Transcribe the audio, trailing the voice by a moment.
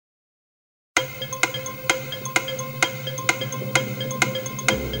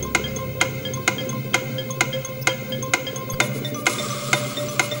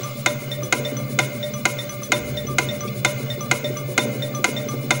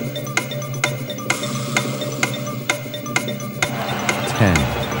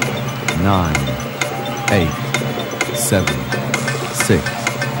9, 8, 7, 6,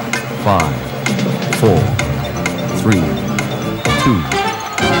 5, 4, 3, 2,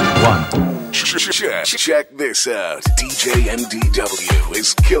 1. Check this out. DJ MDW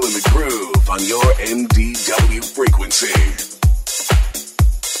is killing the groove on your MDW frequency.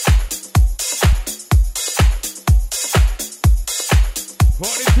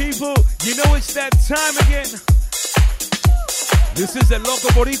 Party people, you know it's that time again. This is the Loco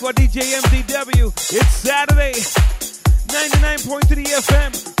Boricua DJ MDW. It's Saturday, 99.3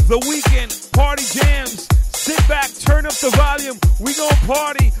 FM, the weekend, party jams. Sit back, turn up the volume. We gon'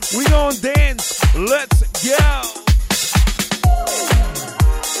 party, we gon' dance. Let's go.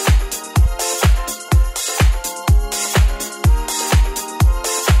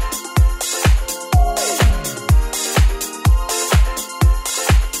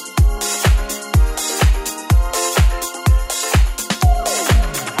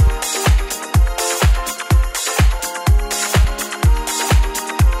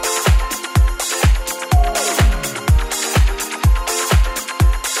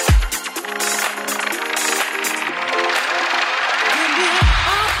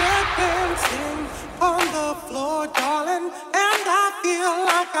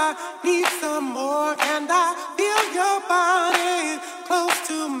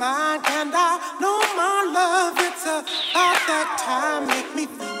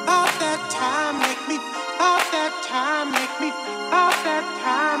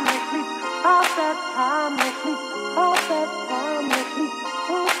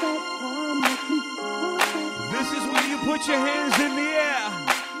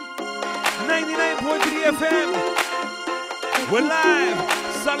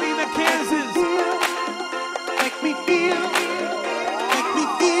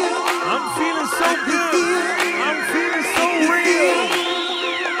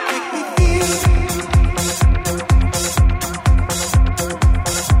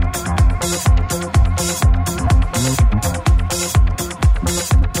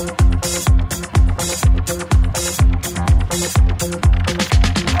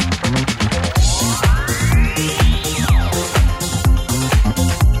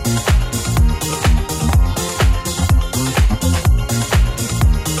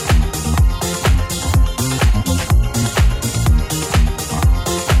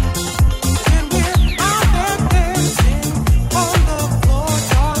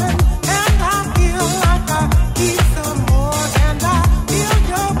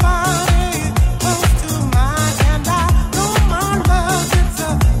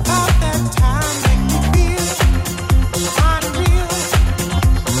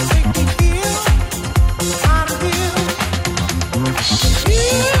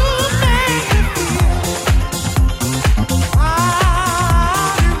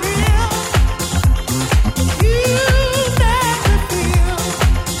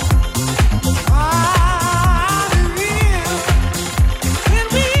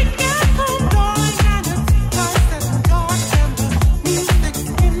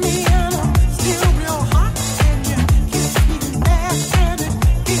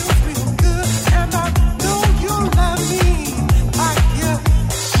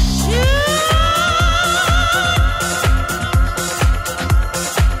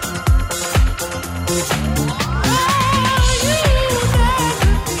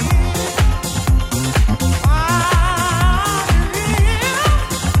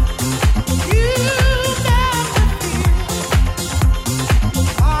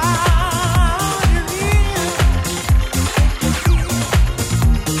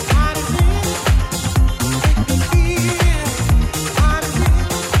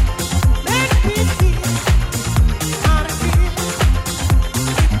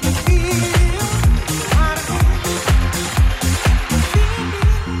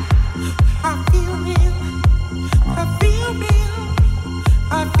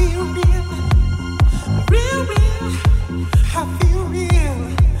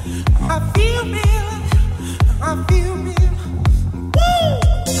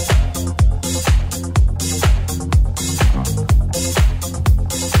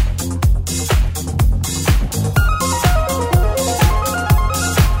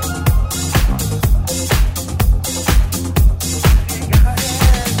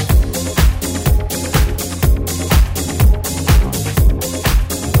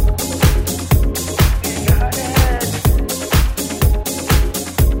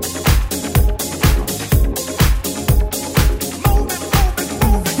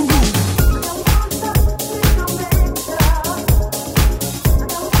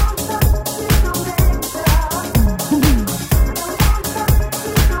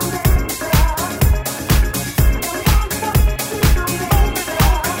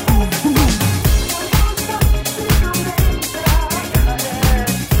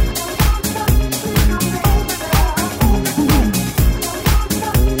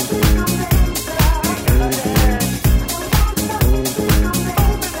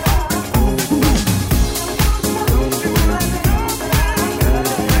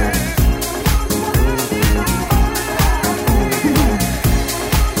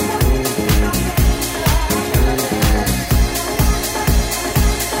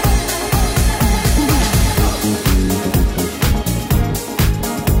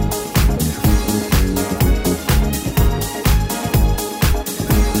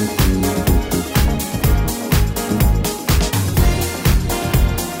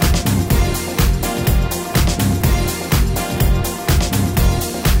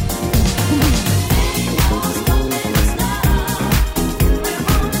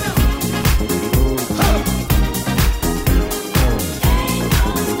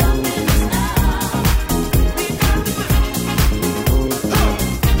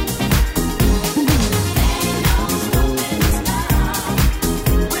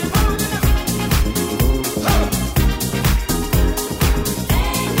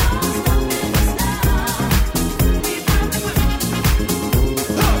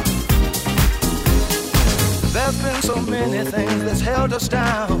 so many things that's held us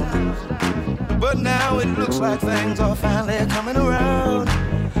down, but now it looks like things are finally coming around.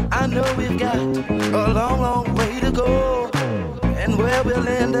 I know we've got a long, long way to go, and where we'll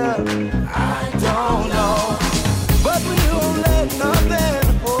end up, I don't know. But we won't let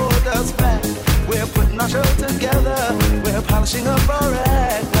nothing hold us back. We're putting our show together, we're polishing up our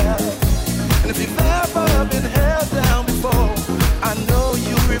act. And if you've ever been held down before, I know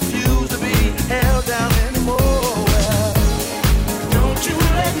you refuse to be held down anymore. Well, don't you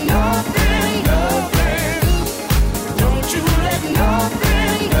let nothing, don't you let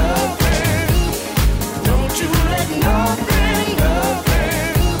nothing, don't you let nothing,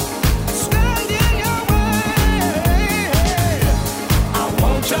 stand in your way. I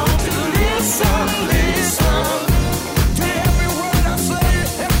want y'all to listen to every word I say,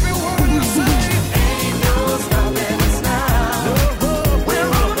 every word I say. Ain't no stopping us now. We're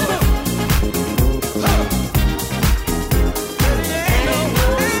on the move. Ain't no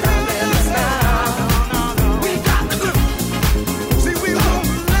stopping us now. We got the groove. See, we won't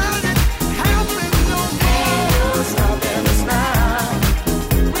let it happen no more. Ain't no stopping us now.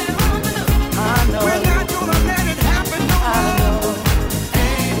 We're on the move. I know. We're not gonna let it happen no more.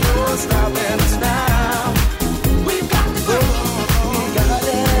 Ain't no stopping us now. We got the groove. We got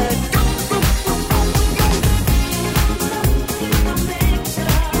it.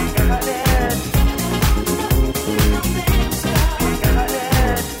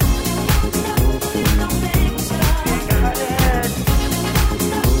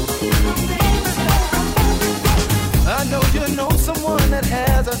 I know you know someone that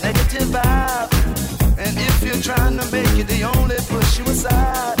has a negative vibe, and if you're trying to make it, they only push you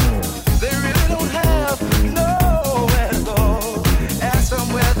aside. They really don't have nowhere to go. Ask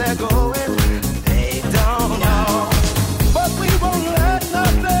them where they're going, they don't know. But we won't let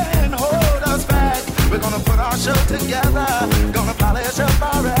nothing hold us back. We're gonna put our show together, gonna polish up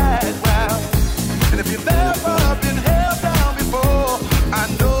our act. Well, and if you've ever been held down before, I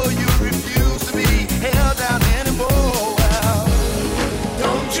know you refuse to be held down anymore. Well,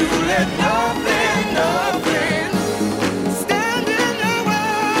 don't you let nothing stand in your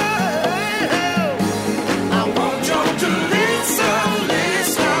way. I want y'all to listen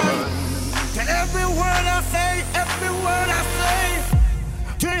to every word I say, every word I say,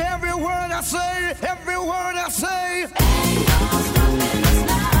 to every word I say, every word I say. Ain't no stopping us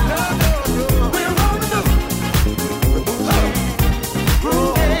now. No. We're on the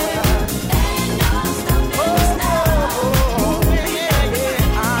move. Ain't no stopping us now. Yeah,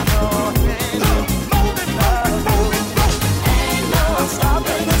 I know. Moving. Ain't no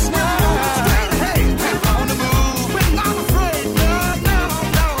stopping us now. Hey, we're on the move. We're not afraid. No.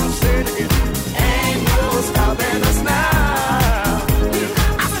 Say it again. Ain't no stopping us now.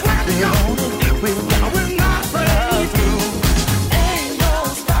 I swear to you, we're not afraid to. Ain't no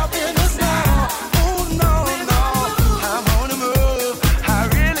stopping us now. Oh no. I'm on the move. I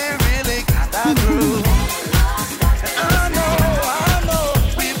really got that groove. I know.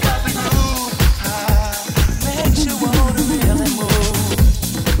 We've got the groove. Makes you wanna really move.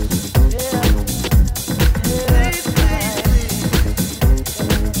 Yeah.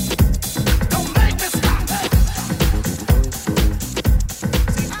 Don't make me stop it.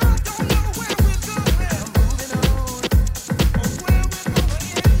 See, I don't know where we're going. Moving on. Or where we're going.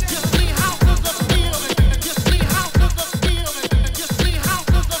 You see how does the feeling? You see how does the feeling? You see how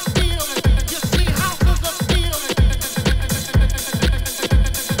does the feeling? You see how does the feeling?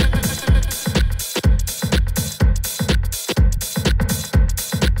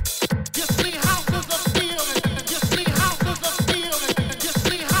 You see how does the feeling? You see how does the feeling? You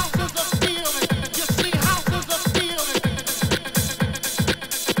see how does the feeling? You see how does the feeling?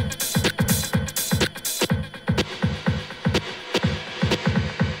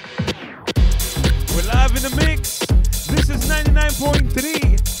 We're live in the mix. This is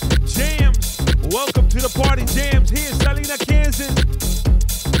 99.3 Jams. Welcome to the Party Jams. Here's Salina, Kansas.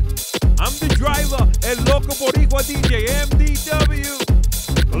 I'm the driver, El Loco Boricua DJ, MDW.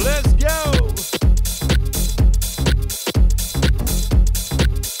 Let's go.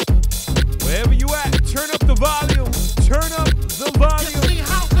 Wherever you at, turn up the volume. Turn up the volume. You see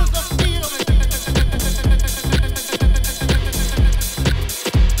how does the feeling?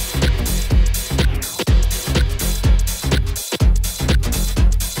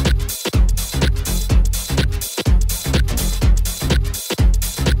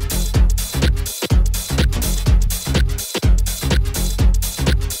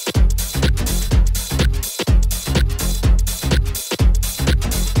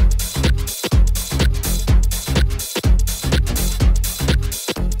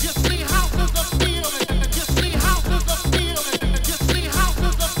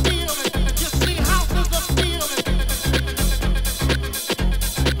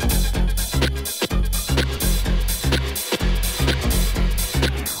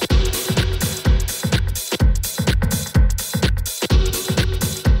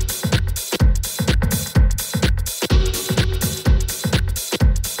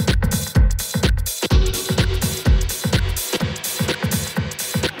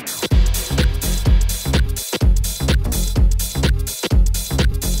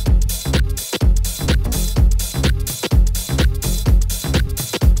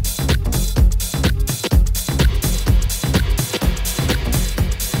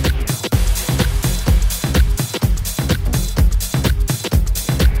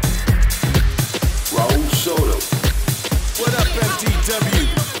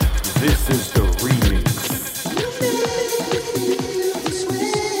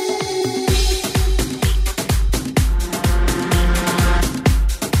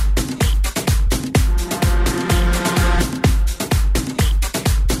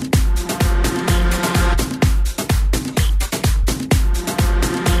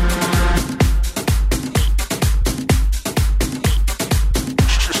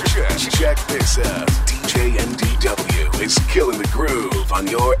 Groove on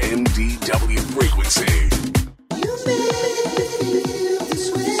your MDW frequency.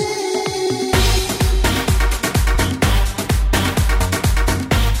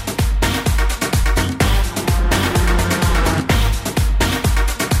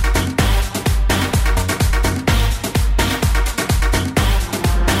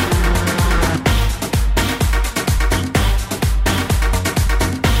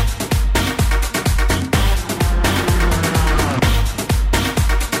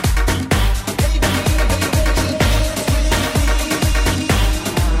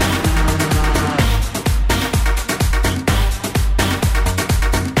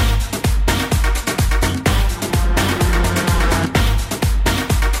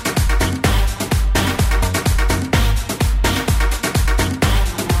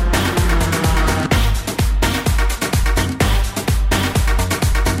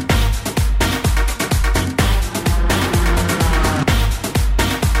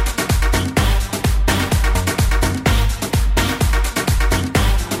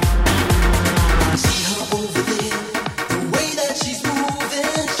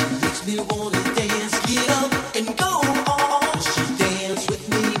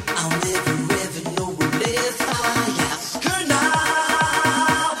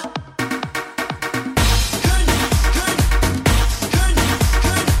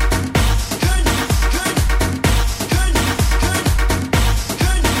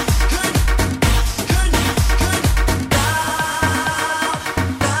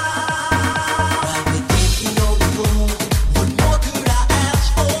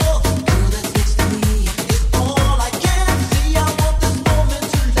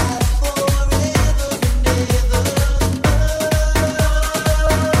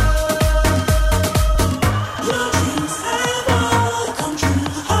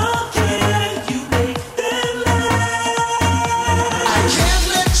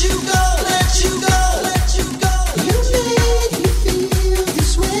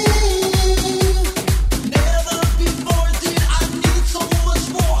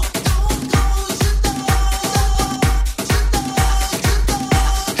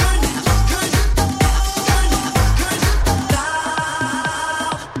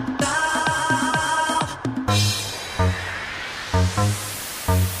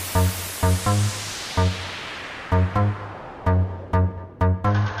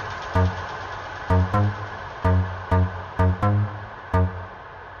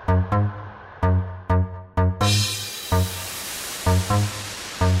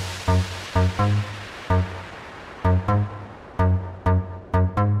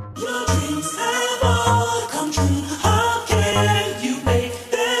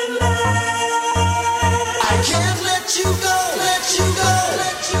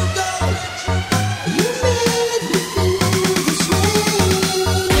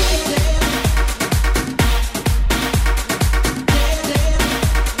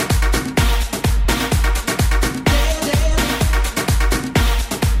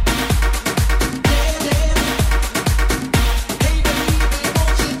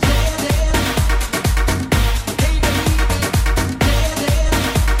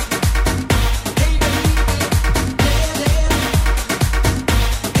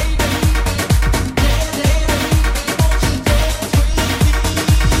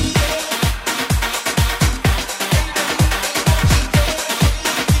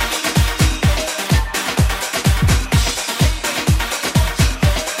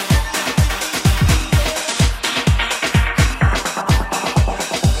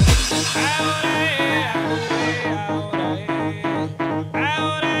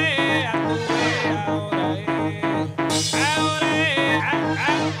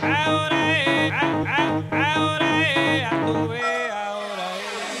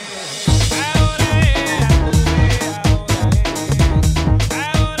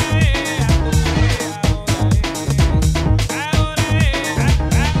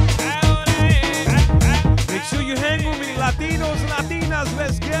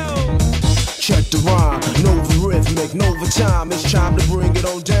 Time, it's time to bring it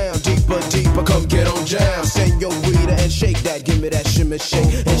on down. Deeper, deeper, come get on down. Senorita, and shake that, give me that shimmy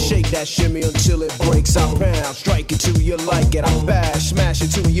shake. And shake that shimmy until it breaks. I pound, strike it till you like it. I bash, smash it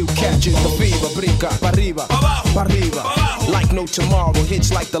till you catch it. The fever, brinca, pa' arriba, pa' arriba. Like no tomorrow,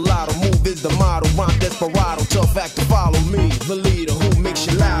 hits like the lotto. Move is the motto, rhyme desperado. Tough act to follow me, the leader who makes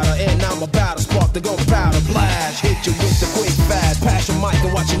you louder. And I'm about to spark the gunpowder blast. Hit you with the quick fast. Pass your mic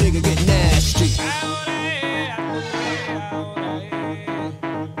and watch a nigga get nasty.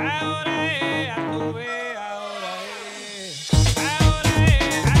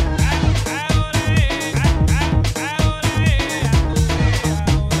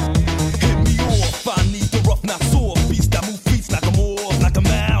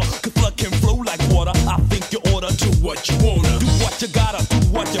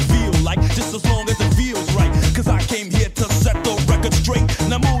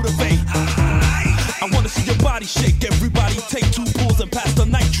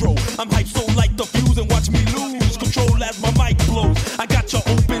 nitro. I'm hyped, so light the fuse and watch me lose control as my mic blows. I got you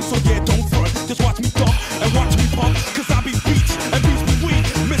open, so yeah, don't front. Just watch me thump and watch me pump, cause I be beats and beats be weak.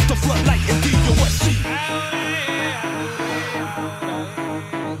 Mr. Floodlight and DOSC.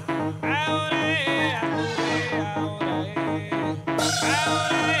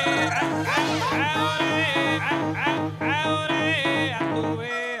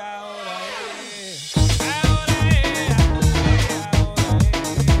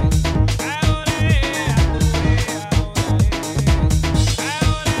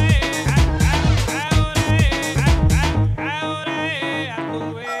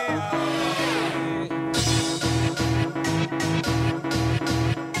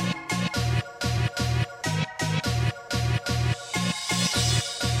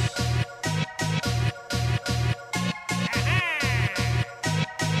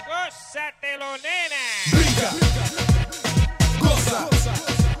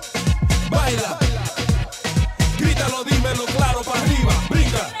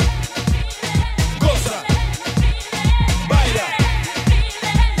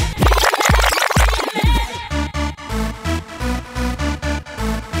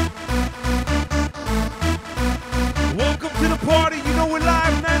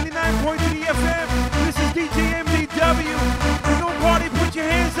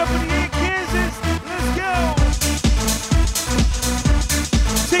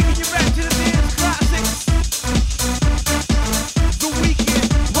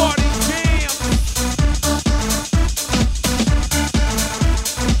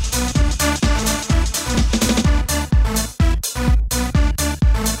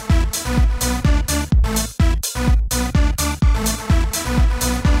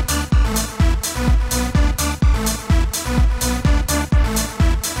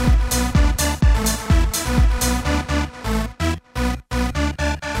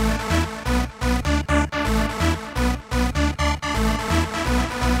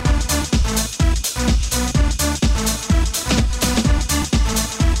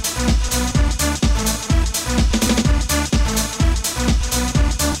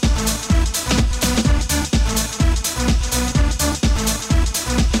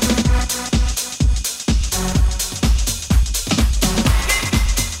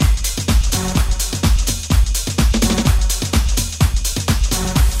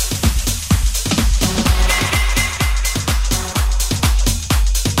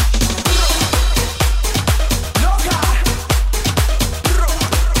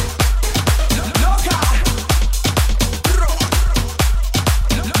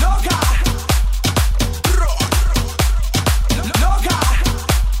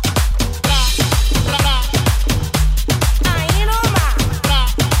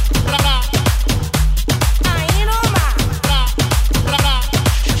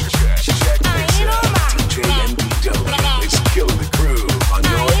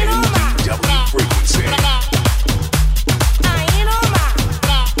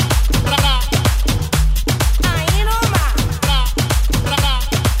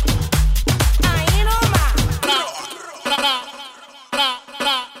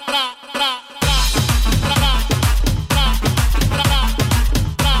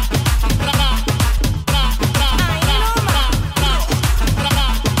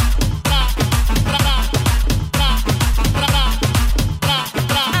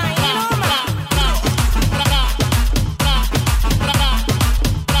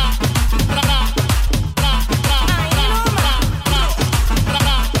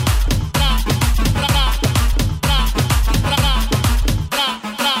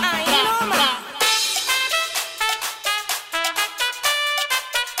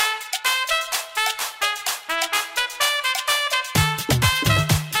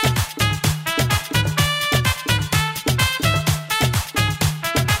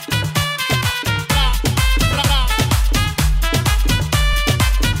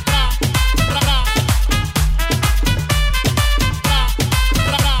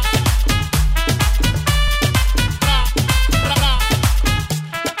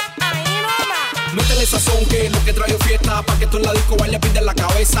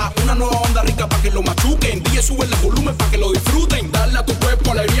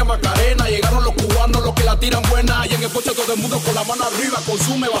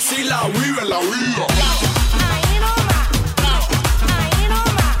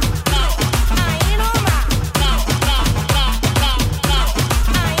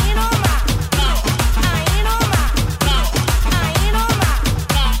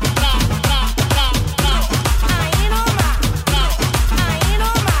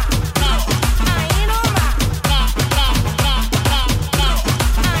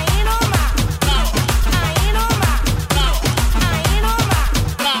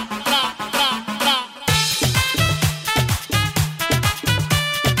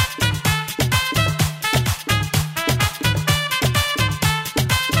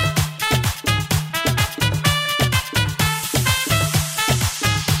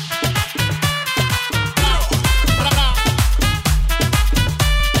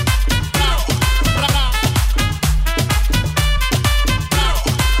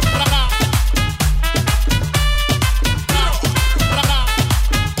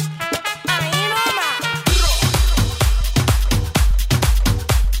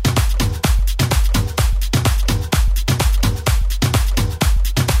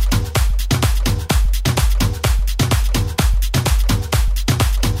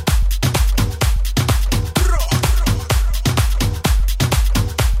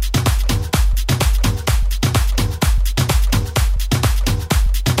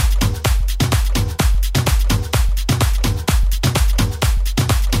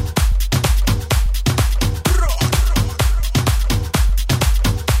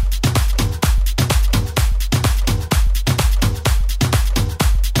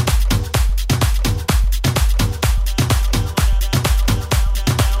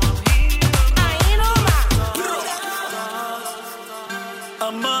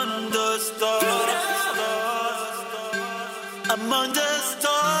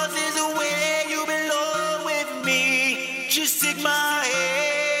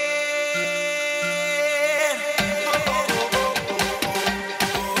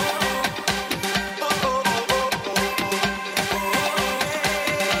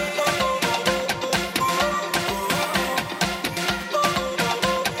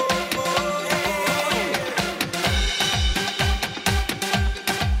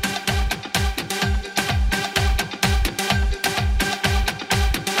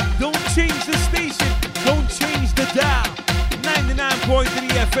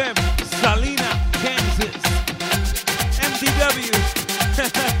 FM, Salina, Kansas. MDW,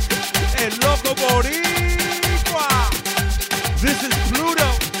 El Loco Boricua. This is Pluto,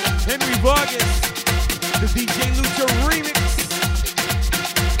 Henry Vargas, the DJ Lucha remix.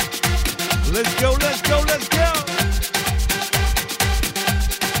 Let's go, let's go, let's go.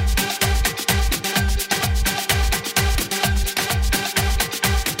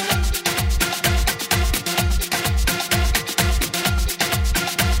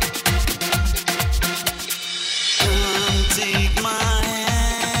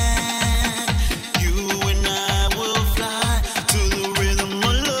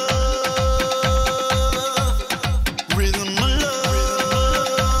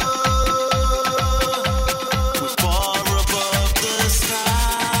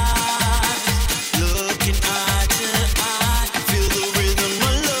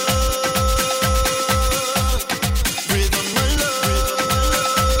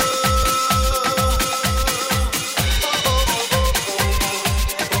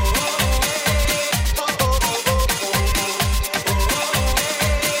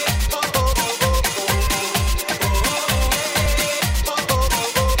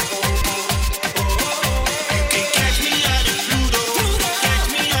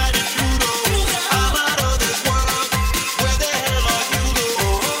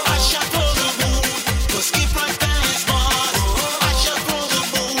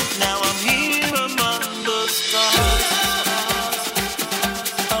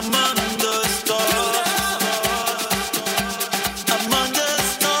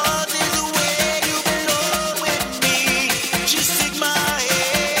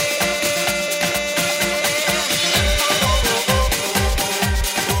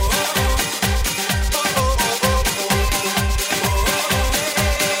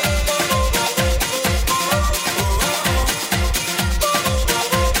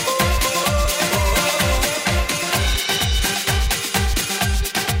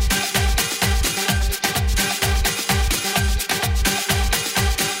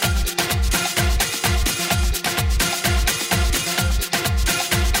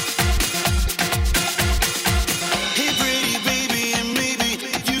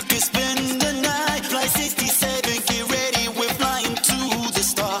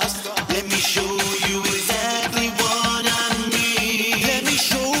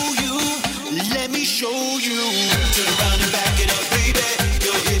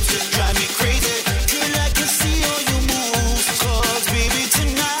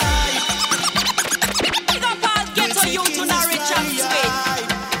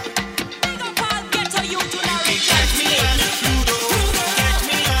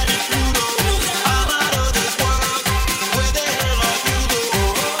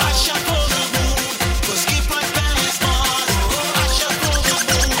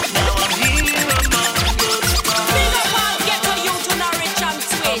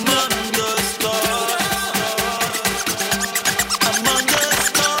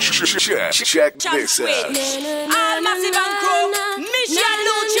 Check this out. All Massive and Crew, Michelle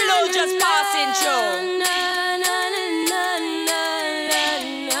Lucillo just passing through.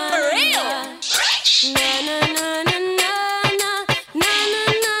 For real.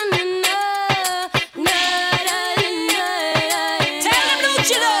 Tell them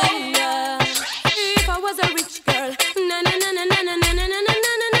Lucillo. If I was a rich girl,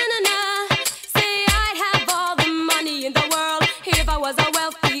 say I'd have all the money in the world. If I was a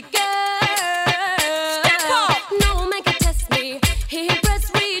wealthy girl.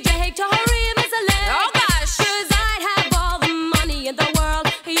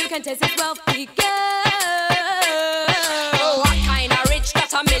 Taste his wealthy girl. What kind of rich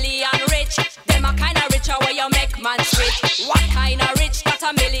got a million rich? Them a kind of richer where you make man switch. What kind of rich got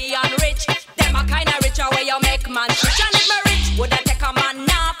a million rich? Them a kind of richer where you make man switch. And if me rich, would I take a man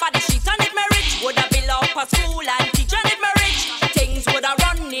now for the sheet? And if me rich, would I build up a school and teach? And if me rich, things would I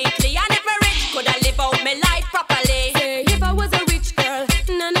run neatly. And if me rich, could I live out my life properly? Say if I was a rich girl,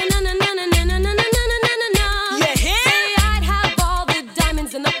 na na na na na na na na na na na na na. You hear? Say I'd have all the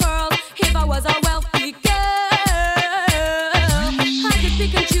diamonds in the pearl. If I was a wealthy girl, I could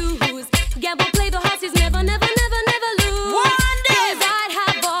pick and choose, gamble, play the horses, never, never, never, never lose. One day. 'Cause I'd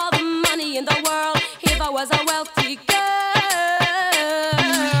have all the money in the world if I was a wealthy girl.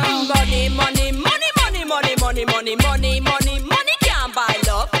 Money, money, money, money, money, money, money, money, money, money can't buy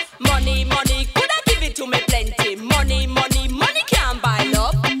love. Money, money, could I give it to me plenty? Money, money, money can't buy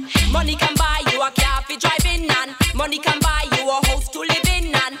love. Money can buy you a car for driving and money can buy you a house to live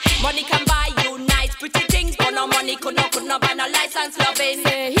in and money can buy you nice pretty things, but no money could not buy no license loving.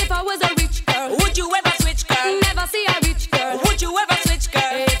 Say if I was a rich girl, Would you ever switch, girl? never see a rich girl. Would you ever switch,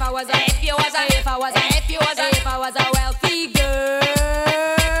 girl?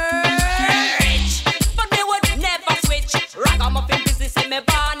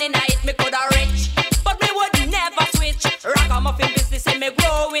 born in it, me coulda rich, but me would never switch. Ragamuffin business and me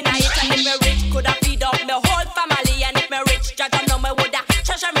grow in it, and if me rich, coulda feed up me whole family. And if me rich, judge know me woulda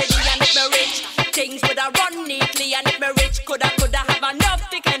treasure me. And if me rich, things woulda run neatly. And if me rich, coulda have enough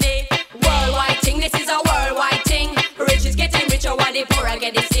picking. Worldwide thing, this is a worldwide thing. Rich is getting richer while the poor are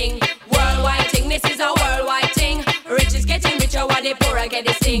getting sing. Worldwide thing, this is a worldwide thing. Rich is getting richer while the poor are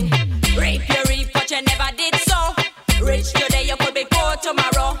getting sing. Reap you reap what you never did so. Rich today, you could be poor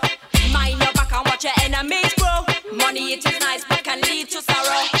tomorrow. Mind your back and watch your enemies grow. Money it is nice but can lead to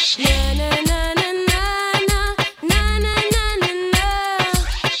sorrow. Na na na na na na na na na na na.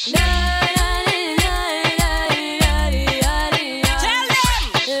 Tell them.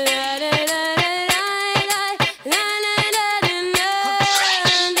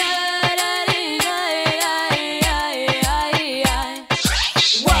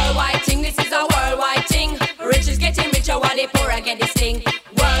 Worldwide thing, this is a worldwide thing. Rich is getting richer while the poor are getting sing.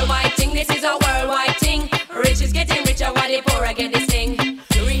 Worldwide thing, this is a worldwide thing. Rich is getting richer while the poor are getting sing.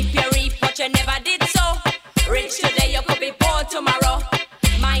 Reap you reap what you never did so. Rich today, you could be poor tomorrow.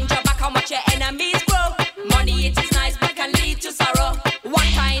 Mind your back and watch your enemies grow. Money it is nice but can lead to sorrow. What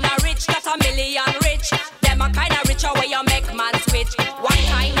kind of rich? That's a million rich. Them a kind of richer where you make man switch. What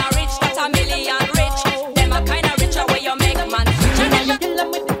kind of rich? That's a million rich. Them a kind of richer where you make man switch. And then kill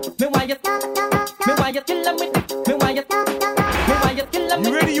 'em with it. Me why you kill 'em with it. Me why you kill 'em with it.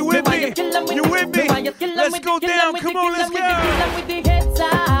 You ready? You with me? You with me? Let's go down. Come on, let's go. Kill 'em with the head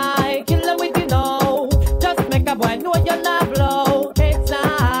side. Kill 'em with the no. Just make a boy know you're not blow. Head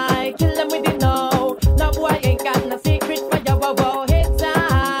side. Kill 'em with the no. No boy ain't got no secret for your wow. Head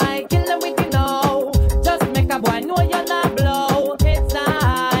side. Kill 'em with the no. Just make a boy know you're not blow. Head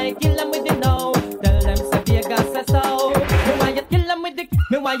side. Kill 'em with the no. Tell them say Vegas say so. Me why you kill 'em with the.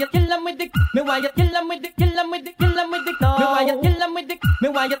 Me why you kill 'em with the. Me why you kill 'em with the. Kill 'em with the. Kill 'em with the no. Me why you kill 'em with the. Me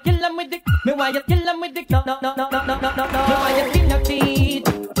why you kill 'em with the. Me why you kill 'em with the. No. Me why you skin your teeth.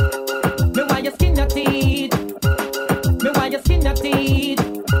 Me why you skin your teeth. Me why you skin your teeth.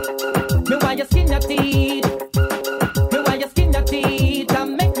 Me why you skin your teeth. Me why you skin your teeth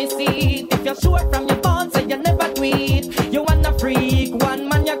and make me see it. If you're sure from your bones, say you never tweet. You wanna freak, one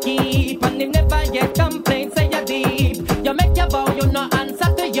man you keep, and you never yet complain, say you deep. You make your bow, you no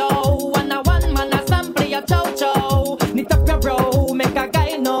answer to yo. And a one man a sample your chow chow. Knit up your bro, make a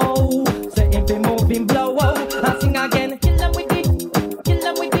guy know. Say if he moving blow out, and sing again. Kill 'em with it, kill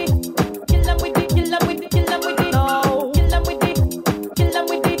 'em with it, kill 'em with it, kill 'em with it, kill 'em with it. No, kill 'em with it, kill 'em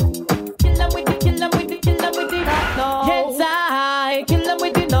with it, kill 'em with it, kill 'em with it, kill 'em with it. No, heads high, kill 'em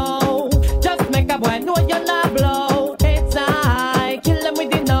with it. No, just make a boy know you're not blow. Heads high, kill 'em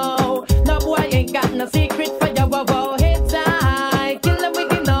with it. No, no boy ain't got no secret for your wow. Heads high, kill 'em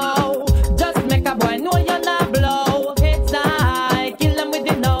with it. No, just make a boy know you're not blow. Heads high, kill 'em with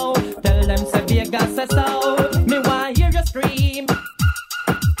it. No, tell them say Vegas say so. Me want hear you scream.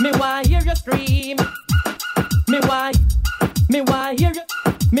 Me want hear you scream. Me want hear you.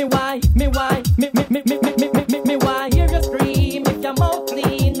 Me want hear you scream. If your mouth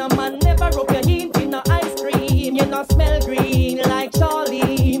clean, no man never rub your hint in no ice cream. You no smell green like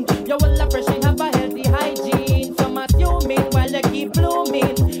Charlene. You will appreciate have a healthy hygiene. Some assuming while you keep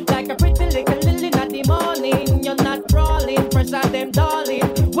blooming like a pretty little lily in the morning. You're not crawling, pressure them darling.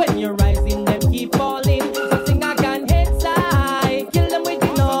 When you're rising, them keep falling. So sing again, head side, kill them with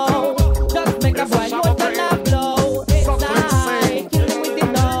the no. Just make a boy know you're not blow. Head side, kill them with the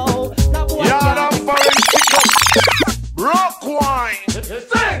no. No boy Rock wine.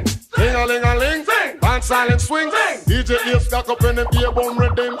 Sing. Ding-a-ling-a-ling. Sing. Band silent swing. Sing. DJ ears stuck up in the ear bone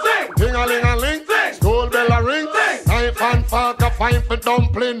rhythm. Sing. Ding-a-ling-a-ling. Sing. School bell a ring. Sing. Knife and fork a fine for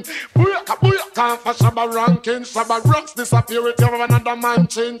dumpling. Booyaka for Shabba ranking. Shabba rocks disappear with you another man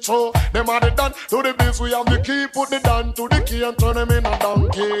change. So them are the done to the biz. We have the key. Put the down to the key and turn them in a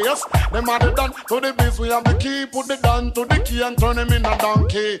donkey. Yes. Them are the done to the biz. We have the key. Put the down to the key and turn them in a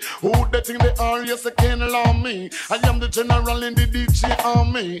donkey. Who they think they are? Yes, they can't allow me. I am the general in the DJ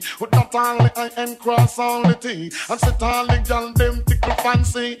army. With that only I am cross all the thing. And sit all the gal them tickle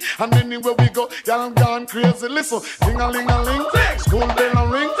fancy. And anywhere we go, y'all gone crazy. Listen, ding-a-ling-a-ling, school bell a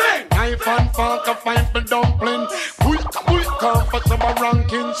ring, knife and fork a fine for dumpling. Booyaka for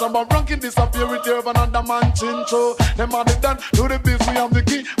Shabba ranking disappear with you another man chin. So them are the done to the biz. We have the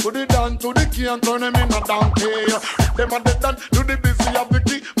key. Put it down to the key and turn them in a donkey. Them are the done to the biz. We have the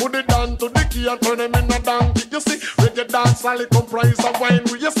key. Put it down to the key and turn them in a donkey. You see, reggae dance all it comprise of wine.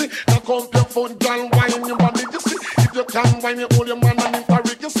 You see, now come your phone, girl, wine your body. You see, if you can wine, you hold your man and in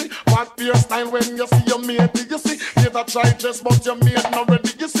Paris. You see, what your style when you see your mate. You see, you never try dress but your mate not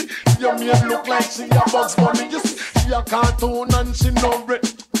ready. You see, your maid look like she a Bugs Bunny. You see, she a cartoon and she know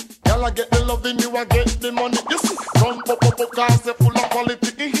it. Girl, I get the loving, you I get the money. You see, jump up, cause they full of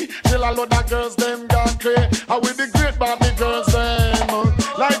quality. Till a lot of girls, them gone crazy. And with the great Barbie girls, them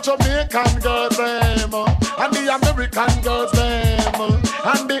like Jamaican girls, them and the American girls, them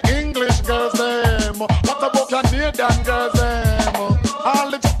and the English girls, them. What about Canadian girls, them?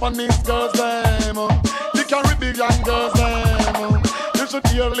 All the Japanese girls, them. The Caribbean girls, them. You should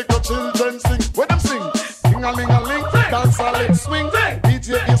hear little children sing. When them sing, ding-a-ling-a-ling, dance a leg swing.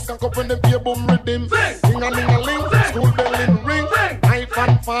 DJ is cock up when them play boom rhythm. Ding-a-ling-a-ling, school bell in ring. Knife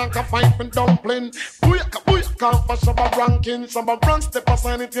and fork, a pipe and dumpling. Booyaka, booyaka, for Shabba ranking. Shabba rank, step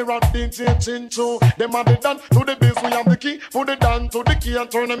aside it, rock DJ Chincho. Them are the done to the bass, we have the key. Put it down to the key and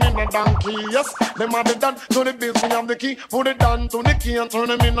turn them in a donkey. Yes, them are the done to the bass, we have the key. Put it down to the key and turn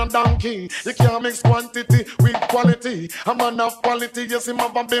them in a donkey. You can't mix quantity with quality. A man of quality, yes, him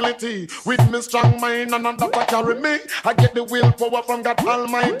have ability. With me strong mind and that I carry me. I get the willpower from God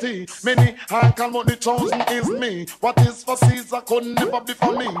Almighty. Many I call but the chosen is me. What is for Caesar could never be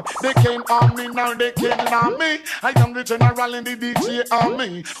for me. They can't harm me, now they can't harm me. I am the general in the DJ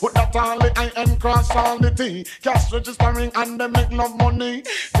army. Put that all the I and cross all the T. Cash registering and they make love money.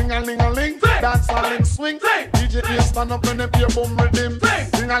 Ding-a-ling-a-ling, dance a ling swing. DJ here stand up and they play boom rhythm.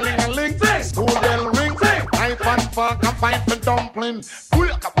 Ding-a-ling-a-ling, school bell ring. Knife and fork and pipe and dumpling.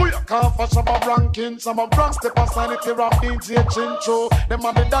 Booyaka, booyaka, for Shabba ranking. Shabba rank, step aside it, rock DJ Chincho. Them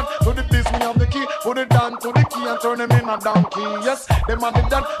are the done to the biz, we have the key. Put it down to the key and turn them in a donkey. Yes, them are the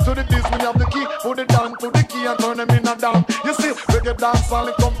done to the biz, we have the key. Put it down to the key and turn them in a down. You see, reggae dance, all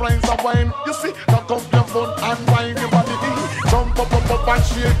it complains of wine. You see, that come your fun and wine your body. Jump up, up, up and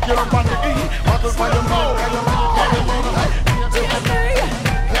shake your body. Battle for your mouth, get your mouth, get your mouth.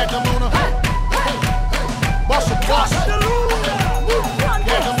 Get your mouth. Bust it, bust it.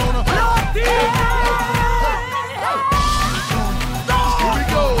 Get your mouth. Here we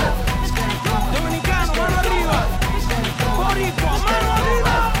go. Dominicano, mano arriba. Boricua, mano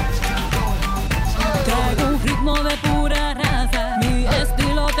arriba. Traigo un ritmo de pura raza. Mi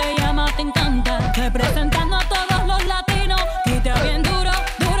estilo te llama, te encanta. Representando a todos los latinos. Quita bien duro,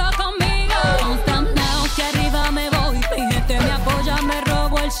 duro conmigo. Don't stop now, que arriba me voy.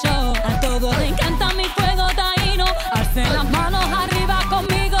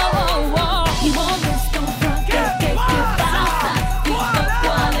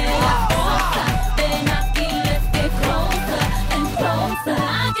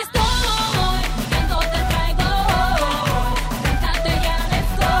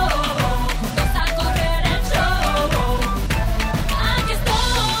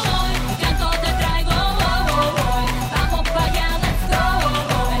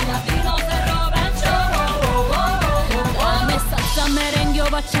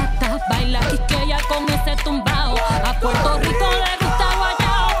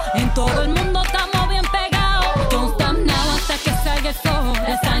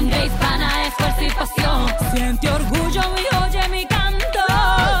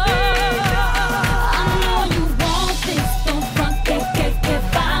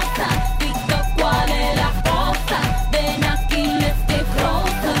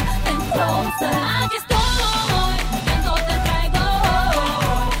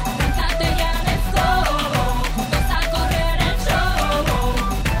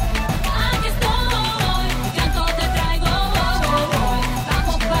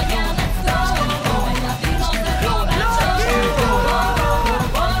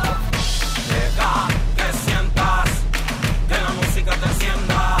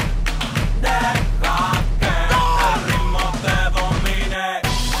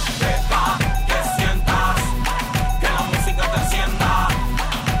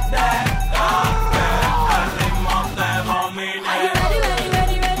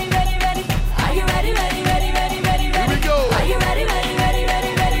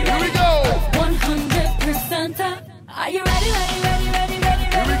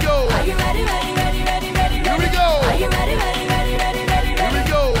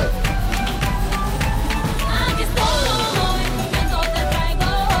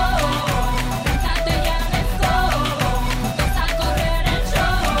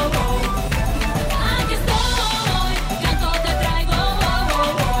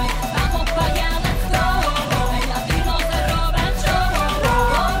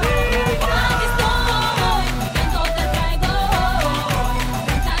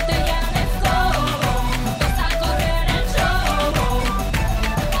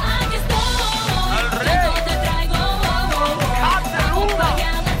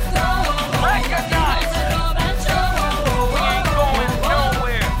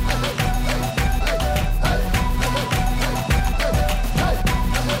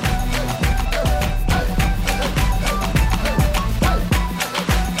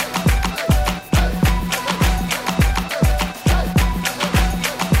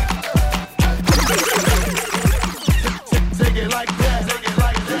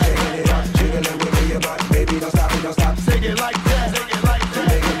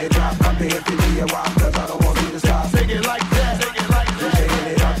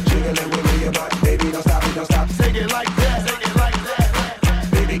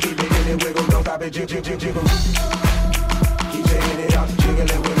 it, jiggle, jiggle, jiggle. Keep shaking it up,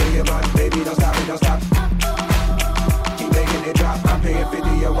 jiggling with me, man. Baby, don't stop it, don't stop. Keep making it drop. I'm paying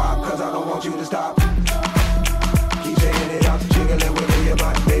 50 a wop, cause I don't want you to stop. Keep shaking it up, jiggling with me,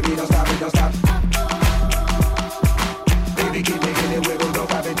 man. Baby, don't stop it, don't stop. Baby, keep making it wiggle, don't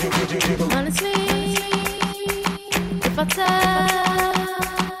stop it, jiggle, jiggle, jiggle. Honestly, if I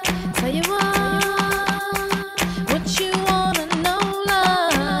tell you what you wanna know,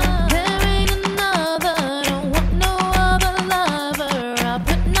 love, there ain't another, don't want no other lover. I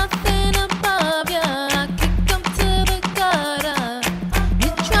put nothing above you, I kick 'em to the gutter. You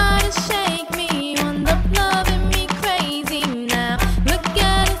try to shake me, wound up loving me crazy now. Look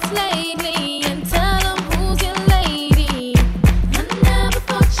at us lately and tell 'em who's your lady. I never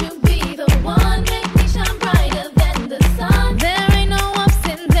thought you'd be the one, make me shine brighter than the sun. There ain't no ups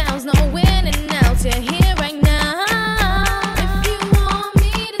and downs, no in and outs, you're here right now. If you want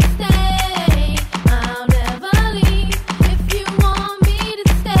me to stay, I'll never leave. If you want me to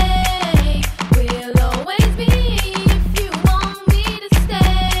stay, we'll always be. If you want me to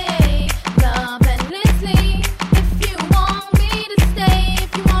stay, love endlessly. If you want me to stay,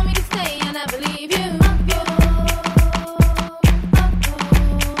 and I believe you.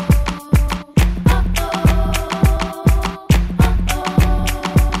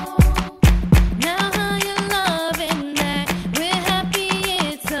 Now how you loving that? We're happy,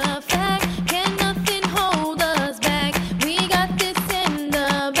 it's a fact. Can nothing hold us back? We got this in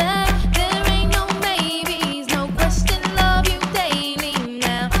the bag. There ain't no maybes, no question, love you daily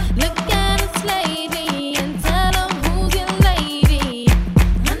now. Look at us lately and tell 'em who's your lady.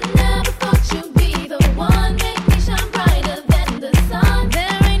 I never thought you'd be the one, make me shine brighter than the sun.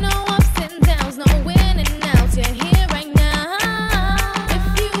 There ain't no ups and downs, no in and outs, you're here right now. If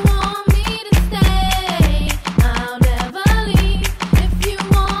you want me to stay, I'll never leave. If you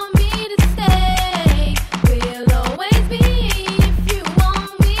want me to stay, we'll always be. If you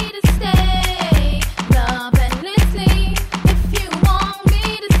want me to stay, love endlessly. If you want me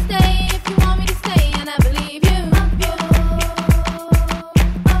to stay, and I believe you.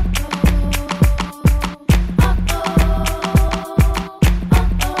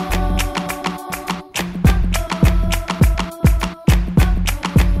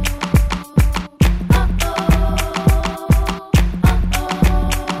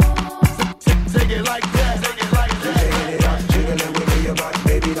 Take it like that. Take it like that. Shaking it up, jiggling with me, man.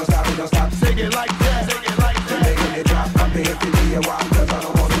 Baby, don't stop it, don't stop. Take it like that. Take it like Keep that. making it drop. I'm paying 50 a wop, cause I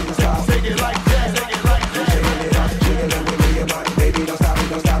don't want you to stop. Take it like that. Take it like that. Shaking it up, jiggling with me, man. Baby, don't stop it,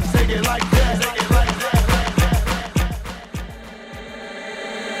 don't stop. Take it like that. Take it like that.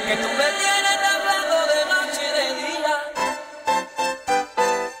 Que tú me tienes hablando de noche y de día.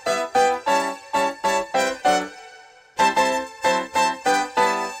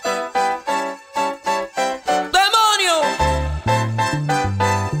 ¡Demonio!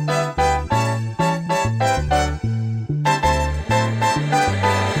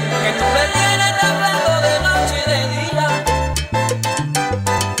 Que tú me tienes hablando de noche y de día.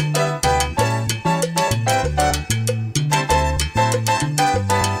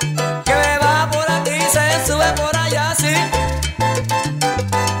 Que me va por aquí, se sube por allá, sí.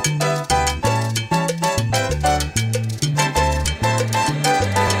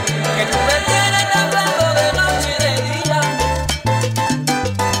 Que tú me tienes hablando de noche y de día.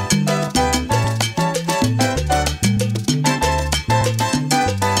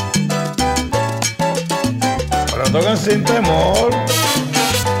 Pero tocan sin temor.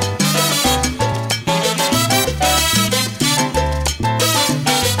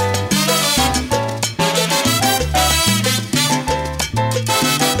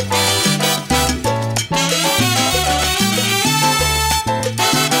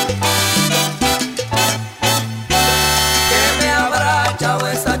 Que me habrá echado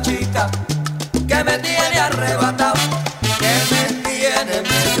esa chica que me tiene arrebatado, que me tiene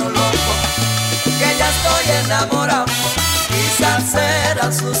medio loco, que ya estoy enamorado. Quizás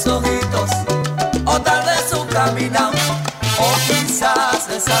serán sus ojitos, o tal vez su caminado, o quizás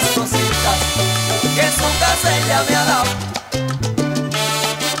esas cositas que en su casa ella me ha dado.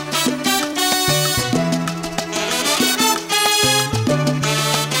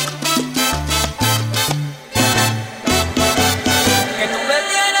 Que tú me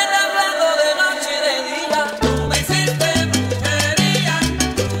tienes hablando de noche y de día. Tú me hiciste brujería,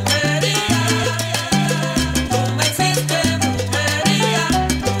 brujería. Tú me hiciste brujería,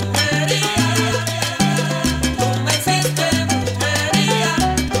 brujería. Tú me hiciste brujería,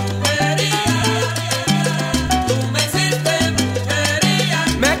 brujería. Tú me hiciste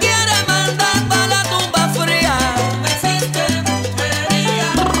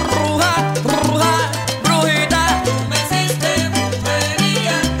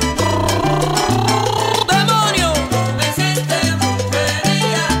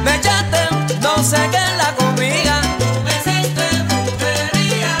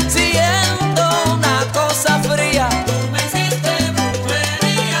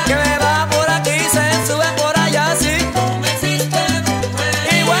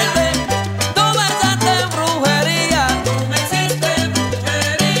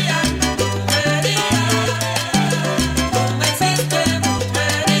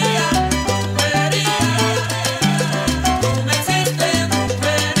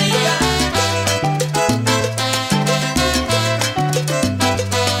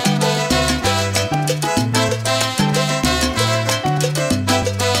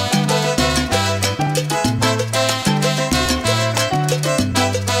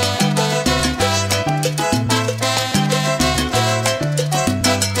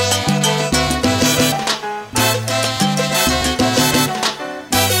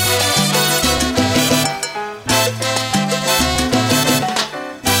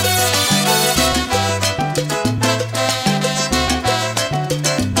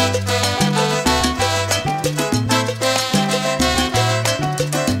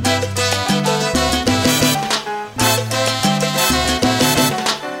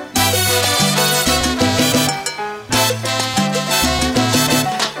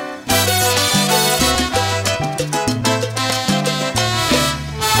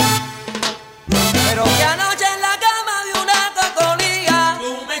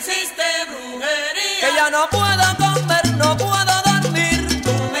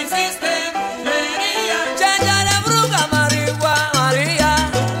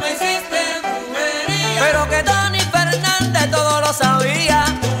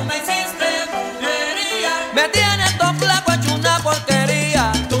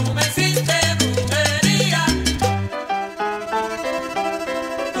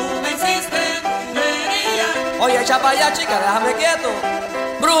ya, chica, déjame quieto.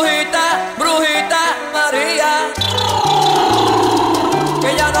 Brujita, brujita María, que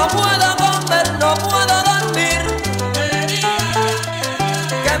ya no puedo comer, no puedo dormir,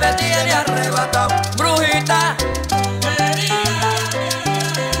 que me tiene arrebatado. Brujita,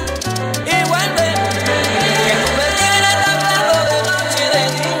 y vuelve, que tú me tienes hablando de noche y de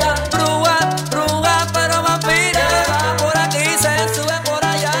día. Bruja, bruja, pero vampira, se va por aquí, se sube por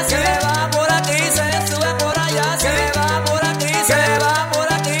allá, se va por aquí, se sube por allá, se va por aquí, se va por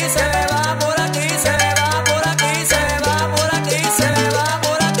aquí, se va por aquí, se va por aquí, se va por aquí, se va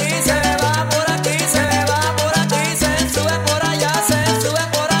por aquí, se va por aquí, se va por aquí, se sube por allá, se sube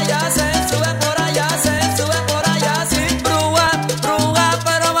por allá, se sube por allá, se sube por allá, sí. Bruja, bruja,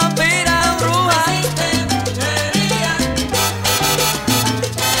 pero vampira, bruja.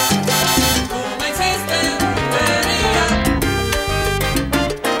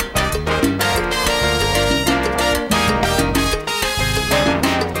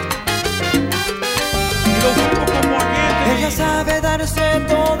 Ella sabe darse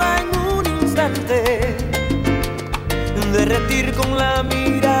toda en un instante, derretir con la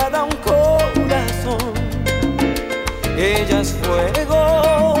mirada un corazón. Ella es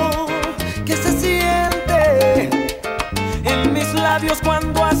fuego que se siente en mis labios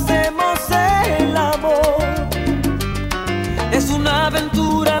cuando hacemos el amor. Es una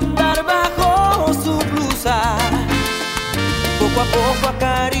aventura andar bajo su blusa, poco a poco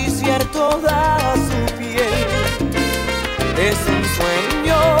acariciar toda su piel. Es un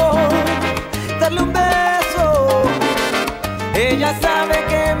sueño darle un beso. Ella sabe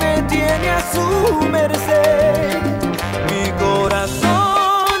que me tiene a su merced. Mi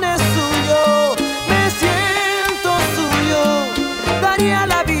corazón es suyo, me siento suyo. Daría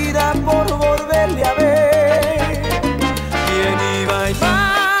la vida por volverle a ver. ¿Quién iba a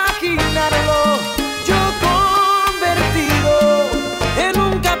imaginarlo? Yo convertido en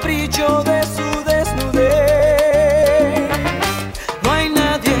un capricho de su desnudez. No hay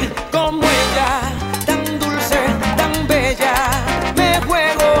nadie como ella, tan dulce, tan bella. Me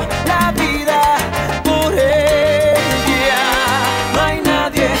juego la vida por ella. No hay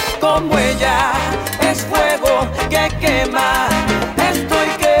nadie como ella, es fuego que quema. Estoy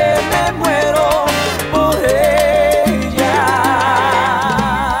que me muero por ella.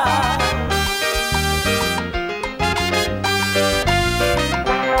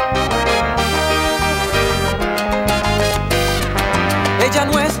 Ella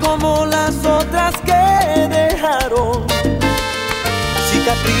no es como las otras que dejaron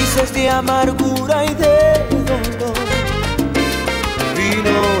cicatrices de amargura y de dolor.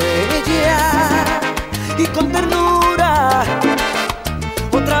 Vino ella y con ternura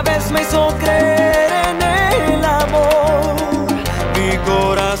otra vez me hizo creer en el amor. Mi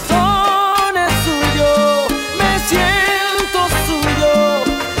corazón es suyo, me siento suyo.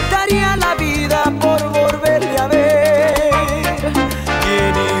 Daría la vida por volverle a ver.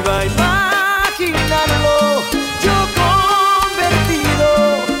 ¿Quién iba a imaginarlo? Yo convertido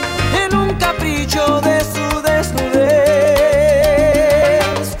en un capricho de su desnudez.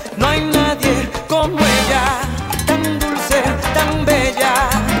 No hay nadie como ella, tan dulce, tan bella.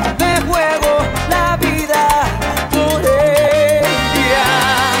 Me juego la vida por ella.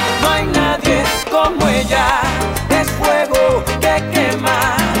 No hay nadie como ella, es fuego que quema.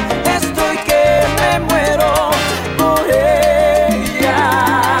 Estoy que me muero por ella.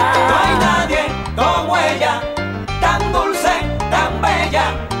 No hay nadie como ella, tan dulce, tan bella.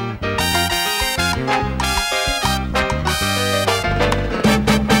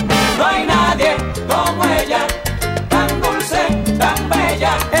 No hay nadie como ella, tan dulce, tan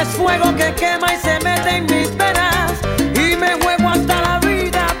bella. Es fuego que quema y se mete en mis venas y me juego hasta la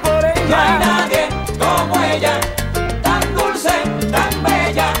vida por ella. No hay nadie como ella, tan dulce, tan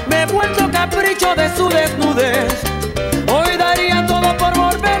bella. Me he vuelto capricho de su desnudez.